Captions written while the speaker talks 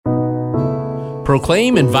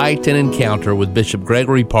Proclaim, Invite, and Encounter with Bishop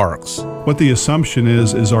Gregory Parks. What the assumption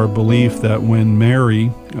is our belief that when Mary,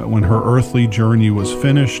 when her earthly journey was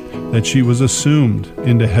finished, that she was assumed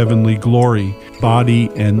into heavenly glory, body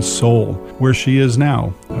and soul, where she is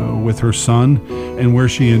now with her Son, and where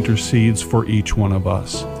she intercedes for each one of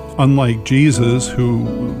us. Unlike Jesus,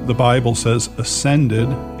 who the Bible says ascended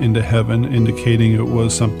into heaven, indicating it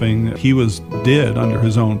was something that he did under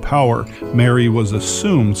his own power, Mary was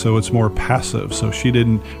assumed, so it's more passive. So she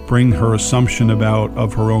didn't bring her assumption about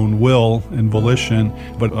of her own will and volition,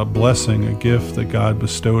 but a blessing, a gift that God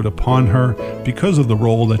bestowed upon her because of the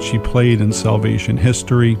role that she played in salvation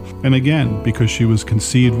history, and again, because she was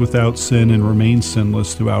conceived without sin and remained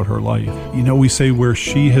sinless throughout her life. We say where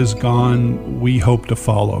she has gone, we hope to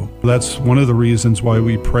follow. That's one of the reasons why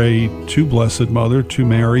we pray to Blessed Mother, to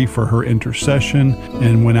Mary, for her intercession,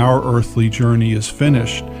 and when our earthly journey is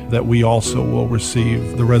finished, that we also will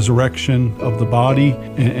receive the resurrection of the body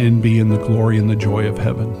and be in the glory and the joy of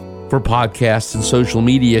heaven. For podcasts and social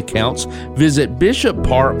media accounts, visit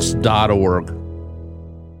bishopparks.org.